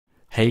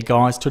Hey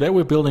guys, today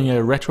we're building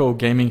a retro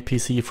gaming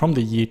PC from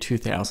the year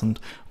 2000.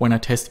 When I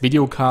test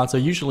video cards, I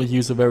usually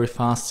use a very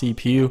fast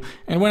CPU,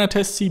 and when I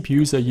test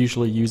CPUs, I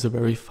usually use a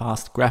very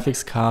fast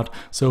graphics card.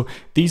 So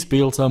these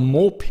builds are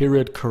more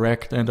period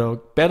correct and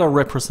a better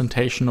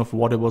representation of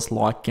what it was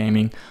like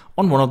gaming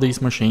on one of these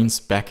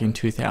machines back in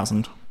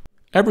 2000.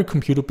 Every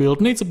computer build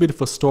needs a bit of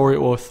a story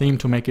or a theme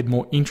to make it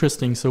more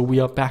interesting, so we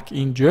are back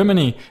in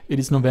Germany. It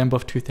is November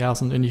of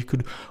 2000 and you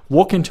could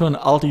walk into an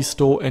Aldi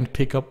store and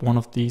pick up one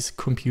of these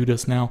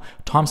computers. Now,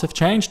 times have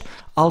changed.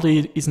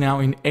 Aldi is now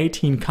in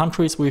 18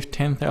 countries with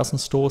 10,000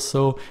 stores,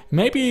 so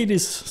maybe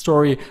this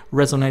story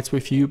resonates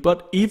with you,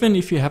 but even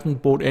if you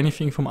haven't bought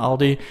anything from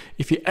Aldi,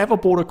 if you ever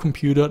bought a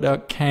computer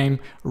that came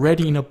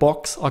ready in a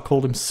box, I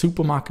call them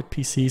supermarket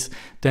PCs,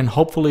 then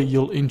hopefully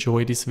you'll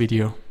enjoy this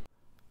video.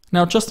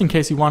 Now, just in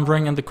case you're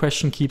wondering and the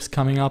question keeps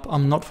coming up,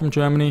 I'm not from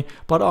Germany,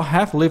 but I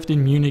have lived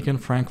in Munich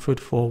and Frankfurt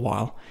for a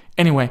while.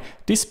 Anyway,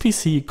 this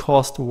PC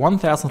cost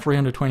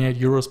 1,328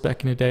 euros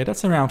back in the day.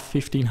 That's around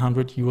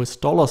 1,500 US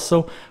dollars,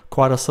 so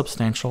quite a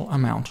substantial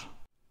amount.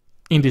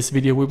 In this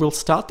video, we will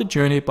start the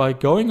journey by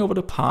going over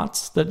the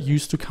parts that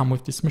used to come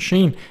with this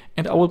machine,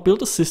 and I will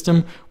build a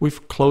system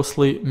with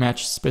closely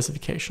matched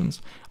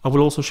specifications. I will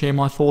also share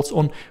my thoughts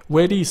on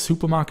where these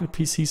supermarket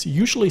PCs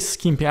usually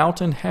skimp out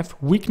and have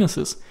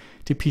weaknesses.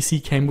 The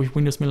PC came with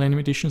Windows Millennium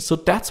Edition, so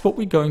that's what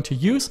we're going to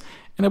use,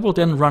 and I will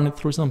then run it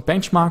through some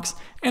benchmarks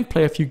and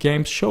play a few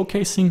games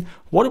showcasing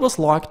what it was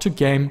like to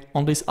game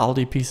on this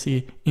Aldi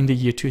PC in the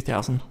year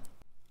 2000.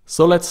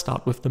 So let's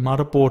start with the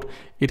motherboard.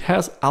 It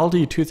has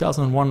Aldi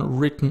 2001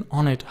 written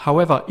on it,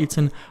 however it's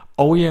an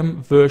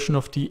OEM version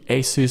of the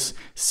Asus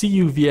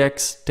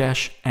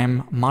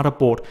CUVX-M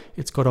motherboard.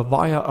 It's got a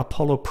VIA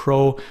Apollo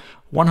Pro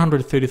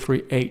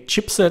 133A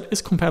chipset,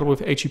 is compatible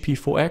with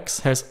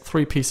HEP4X, has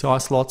 3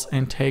 PCI slots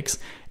and takes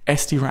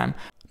SD-RAM.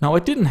 Now I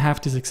didn't have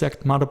this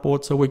exact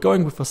motherboard, so we're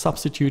going with a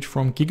substitute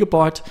from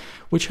Gigabyte,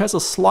 which has a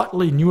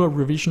slightly newer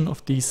revision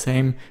of the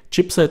same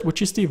chipset,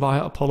 which is the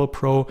VIA Apollo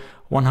Pro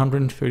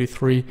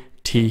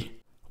 133T.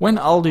 When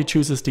Aldi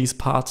chooses these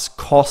parts,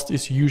 cost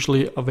is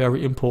usually a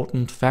very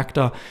important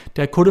factor.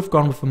 They could have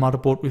gone with a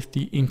motherboard with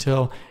the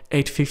Intel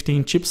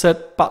 815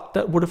 chipset, but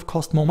that would have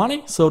cost more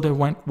money, so they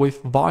went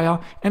with VIA,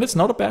 and it's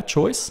not a bad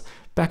choice.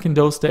 Back in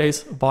those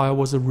days, VIA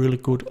was a really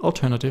good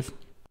alternative.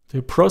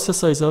 The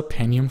processor is a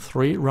Pentium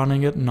 3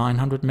 running at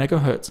 900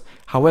 MHz.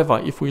 However,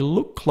 if we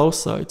look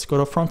closer, it's got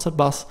a frontside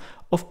bus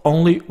of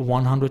only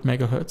 100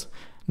 MHz.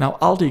 Now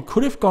Aldi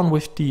could have gone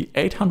with the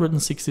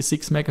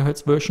 866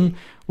 MHz version,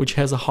 which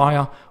has a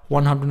higher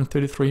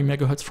 133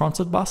 MHz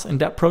frontside bus, and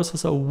that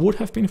processor would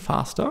have been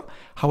faster.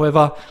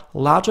 However,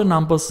 larger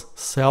numbers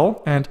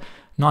sell, and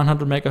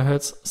 900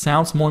 MHz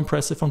sounds more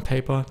impressive on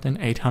paper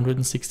than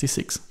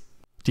 866.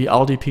 The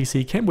Aldi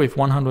PC came with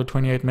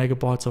 128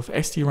 MB of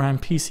SD-RAM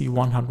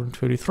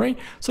PC133,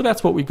 so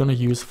that's what we're going to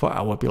use for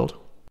our build.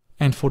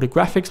 And for the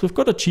graphics, we've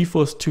got a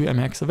GeForce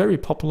 2MX, a very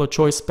popular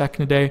choice back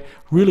in the day,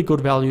 really good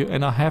value,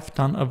 and I have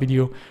done a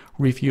video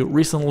review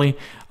recently.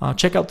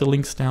 Check out the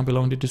links down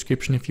below in the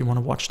description if you want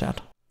to watch that.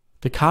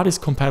 The card is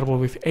compatible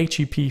with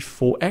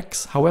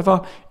HEP4X,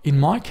 however, in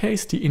my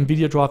case, the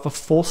NVIDIA driver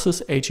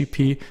forces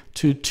HEP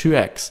to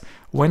 2X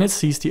when it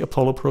sees the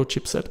Apollo Pro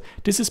chipset.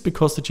 This is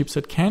because the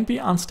chipset can be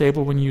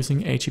unstable when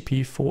using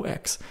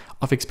HEP4X.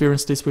 I've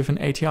experienced this with an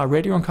ATI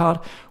Radeon card,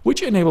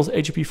 which enables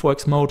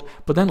HEP4X mode,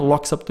 but then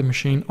locks up the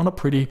machine on a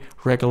pretty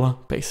regular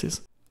basis.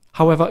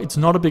 However, it's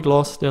not a big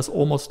loss. There's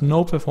almost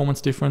no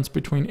performance difference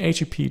between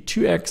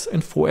HEP2X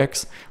and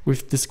 4X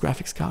with this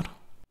graphics card.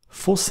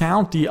 For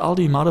sound, the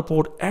Aldi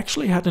motherboard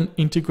actually had an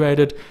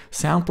integrated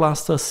Sound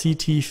Blaster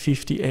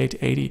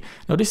CT5880.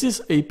 Now this is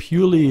a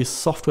purely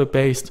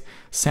software-based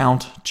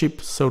sound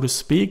chip, so to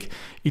speak.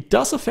 It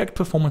does affect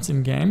performance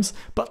in games,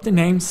 but the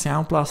name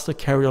Sound Blaster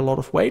carried a lot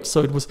of weight,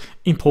 so it was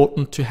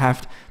important to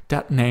have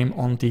that name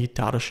on the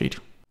datasheet.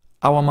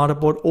 Our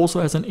motherboard also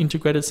has an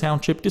integrated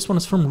sound chip. This one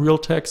is from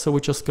Realtek, so we're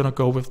just gonna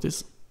go with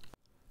this.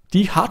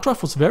 The hard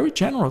drive was very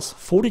generous,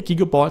 40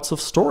 GB of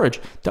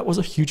storage. That was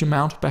a huge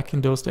amount back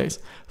in those days.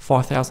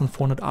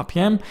 5,400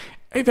 RPM,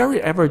 a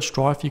very average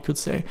drive you could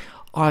say.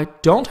 I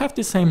don't have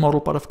the same model,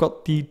 but I've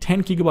got the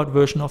 10 GB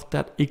version of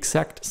that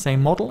exact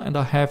same model, and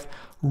I have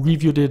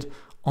reviewed it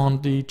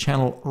on the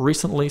channel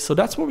recently. So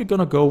that's what we're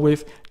gonna go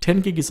with.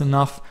 10 gig is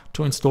enough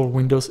to install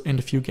Windows and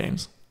a few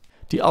games.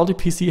 The Aldi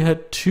PC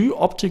had 2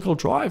 optical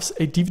drives,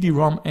 a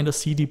DVD-ROM and a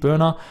CD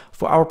burner.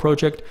 For our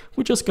project,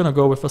 we're just gonna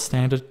go with a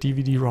standard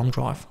DVD-ROM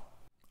drive.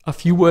 A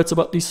few words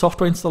about the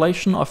software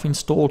installation. I've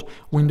installed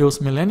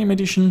Windows Millennium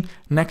Edition.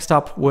 Next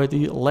up were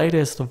the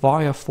latest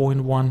VIA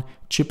 4-in-1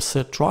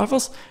 chipset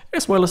drivers,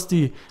 as well as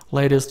the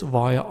latest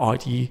VIA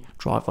IDE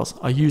drivers.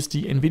 I used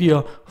the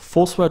NVIDIA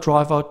ForceWare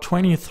driver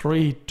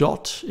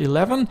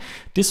 23.11.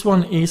 This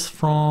one is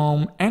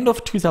from end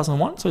of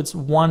 2001, so it's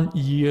 1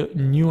 year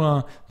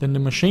newer than the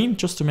machine,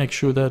 just to make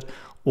sure that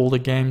all the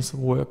games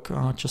work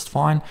just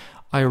fine.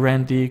 I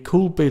ran the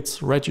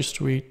CoolBits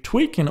registry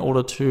tweak in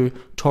order to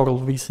toggle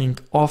VSync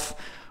off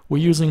We're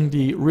using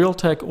the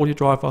Realtek Audio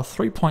Driver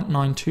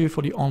 3.92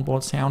 for the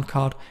onboard sound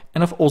card,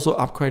 and I've also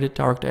upgraded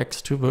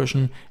DirectX to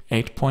version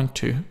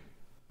 8.2.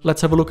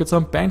 Let's have a look at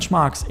some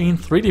benchmarks in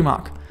 3D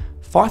Mark.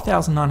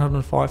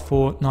 5,905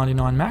 for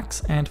 99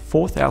 max and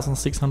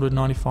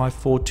 4,695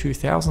 for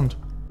 2000.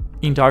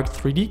 In Direct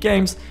 3D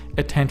games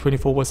at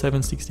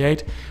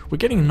 1024x768, we're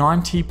getting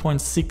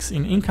 90.6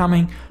 in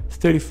incoming,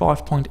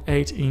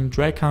 35.8 in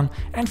Draken,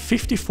 and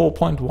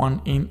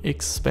 54.1 in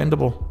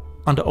expendable.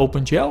 Under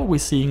OpenGL, we're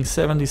seeing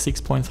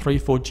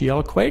 76.3 for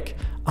GL Quake,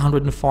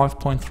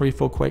 105.3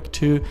 for Quake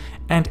 2,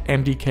 and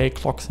MDK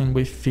clocks in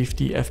with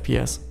 50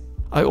 FPS.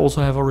 I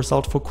also have a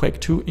result for Quake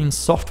 2 in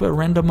software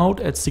render mode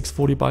at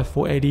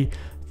 640x480,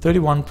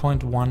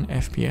 31.1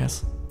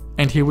 FPS.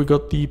 And here we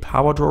got the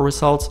power draw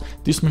results.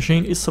 This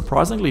machine is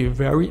surprisingly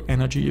very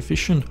energy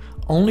efficient,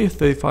 only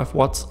 35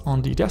 watts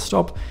on the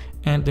desktop,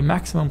 and the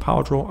maximum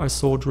power draw I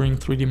saw during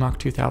 3D Mark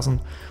 2000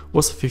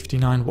 was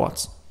 59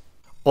 watts.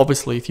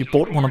 Obviously, if you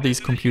bought one of these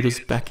computers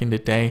back in the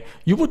day,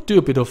 you would do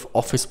a bit of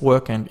office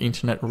work and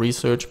internet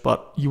research,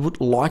 but you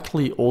would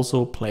likely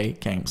also play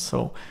games.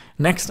 So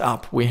next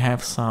up, we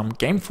have some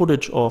game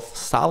footage of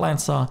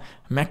Starlancer,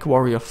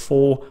 MechWarrior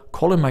 4,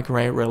 Colin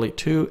McRae Rally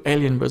 2,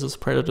 Alien vs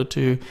Predator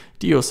 2,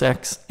 Deus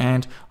Ex,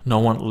 and No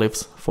One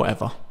Lives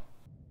Forever.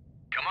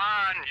 Come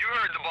on, you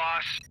heard the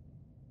boss.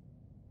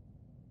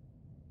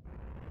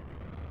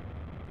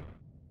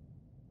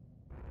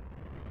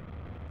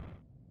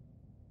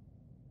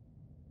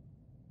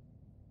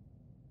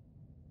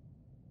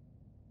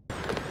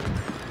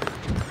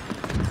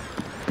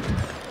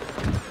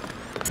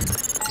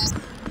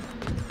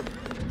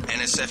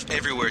 NSF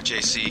everywhere,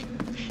 JC.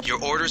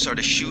 Your orders are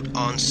to shoot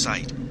on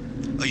site.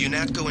 A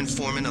UNATCO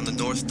informant on the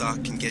North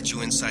Dock can get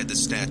you inside the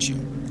statue.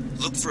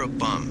 Look for a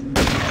bum.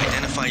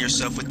 Identify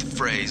yourself with the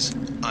phrase,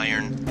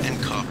 iron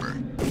and copper.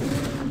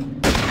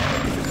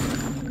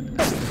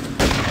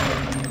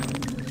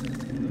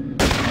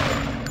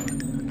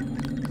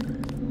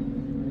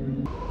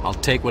 I'll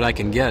take what I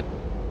can get.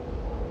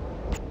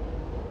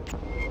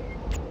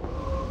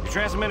 Your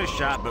transmitter's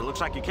shot, but it looks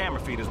like your camera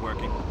feed is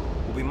working.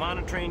 We'll be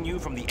monitoring you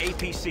from the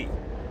APC.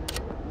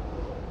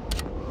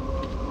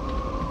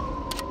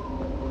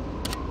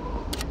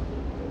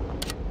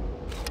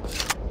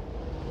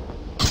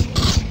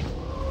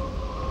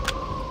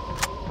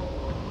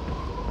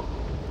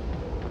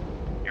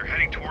 You're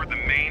heading toward the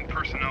main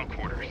personnel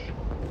quarters.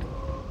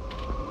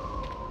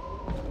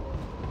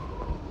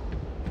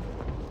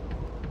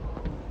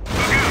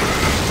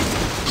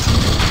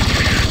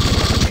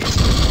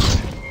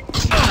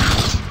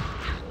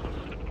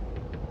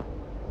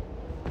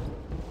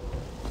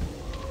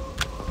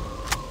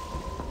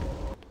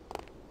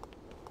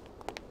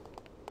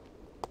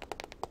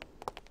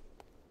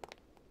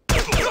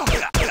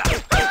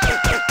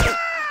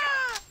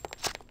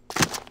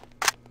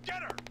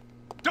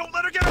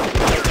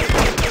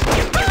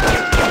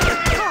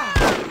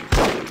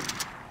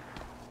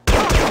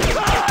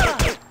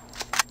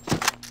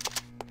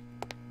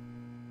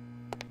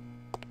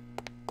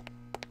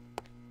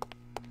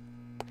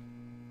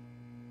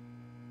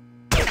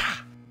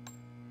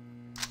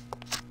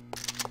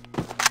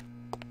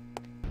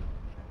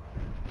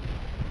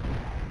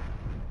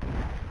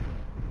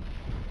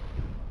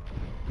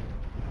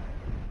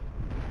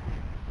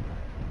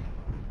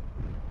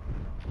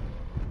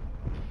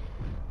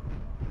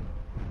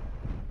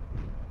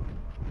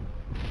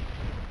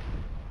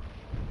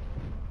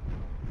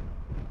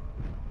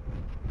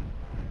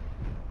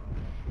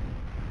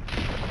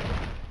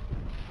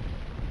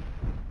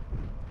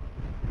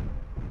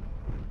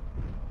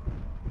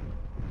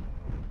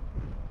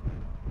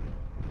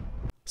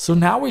 So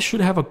now we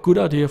should have a good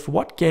idea of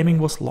what gaming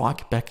was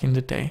like back in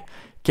the day.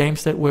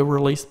 Games that were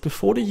released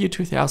before the year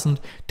 2000,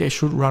 they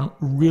should run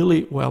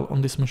really well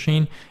on this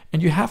machine,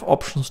 and you have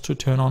options to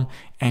turn on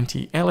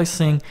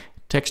anti-aliasing,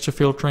 texture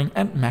filtering,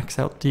 and max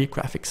out the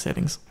graphics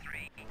settings.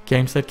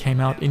 Games that came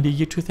out in the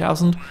year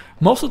 2000,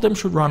 most of them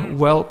should run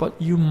well,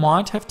 but you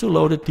might have to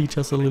load the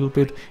details a little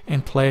bit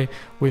and play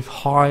with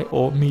high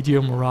or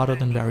medium rather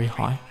than very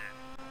high.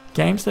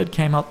 Games that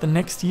came out the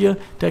next year,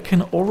 they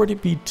can already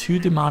be too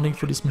demanding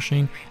for this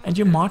machine, and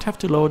you might have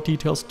to lower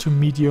details to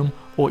medium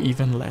or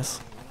even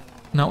less.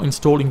 Now,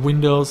 installing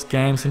Windows,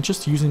 games, and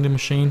just using the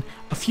machine,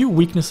 a few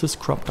weaknesses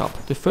cropped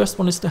up. The first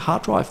one is the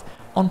hard drive.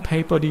 On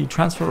paper, the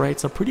transfer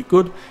rates are pretty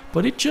good,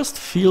 but it just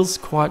feels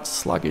quite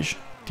sluggish.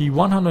 The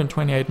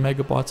 128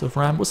 megabytes of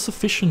RAM was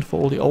sufficient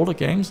for all the older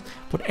games,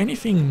 but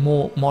anything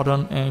more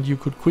modern, and you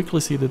could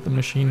quickly see that the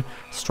machine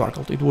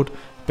struggled. It would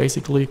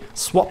basically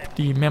swap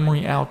the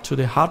memory out to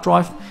the hard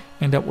drive,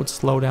 and that would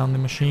slow down the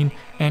machine,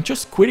 and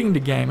just quitting the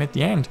game at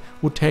the end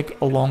would take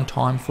a long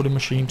time for the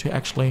machine to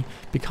actually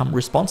become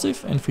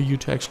responsive and for you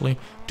to actually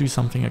do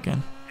something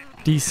again.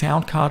 The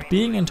sound card,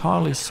 being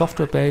entirely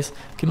software based,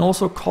 can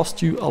also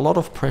cost you a lot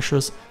of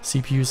precious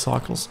CPU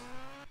cycles.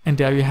 And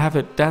there you have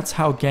it, that's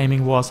how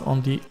gaming was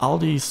on the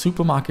Aldi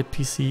supermarket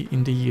PC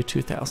in the year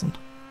 2000.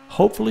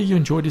 Hopefully you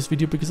enjoyed this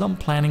video, because I'm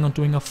planning on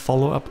doing a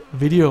follow-up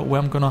video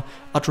where I'm gonna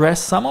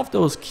address some of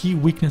those key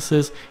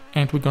weaknesses,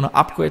 and we're gonna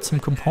upgrade some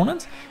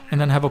components and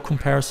then have a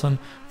comparison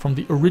from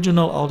the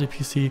original Aldi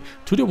PC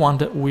to the one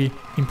that we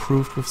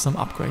improved with some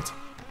upgrades.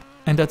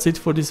 And that's it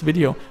for this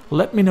video.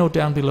 Let me know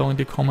down below in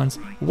the comments,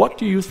 what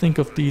do you think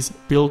of these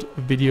build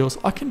videos?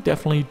 I can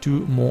definitely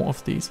do more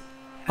of these.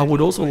 I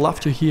would also love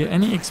to hear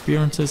any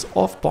experiences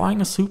of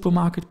buying a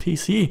supermarket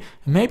PC.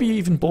 Maybe you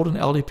even bought an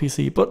Aldi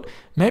PC, but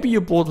maybe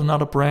you bought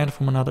another brand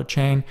from another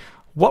chain.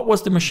 What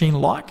was the machine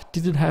like?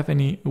 Did it have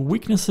any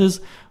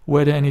weaknesses?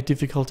 Were there any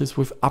difficulties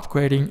with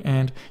upgrading?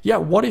 And yeah,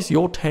 what is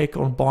your take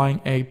on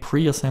buying a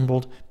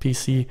pre-assembled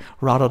PC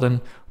rather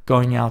than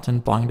going out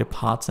and buying the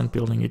parts and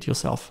building it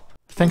yourself?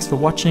 Thanks for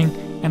watching,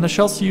 and I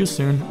shall see you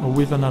soon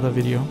with another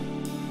video.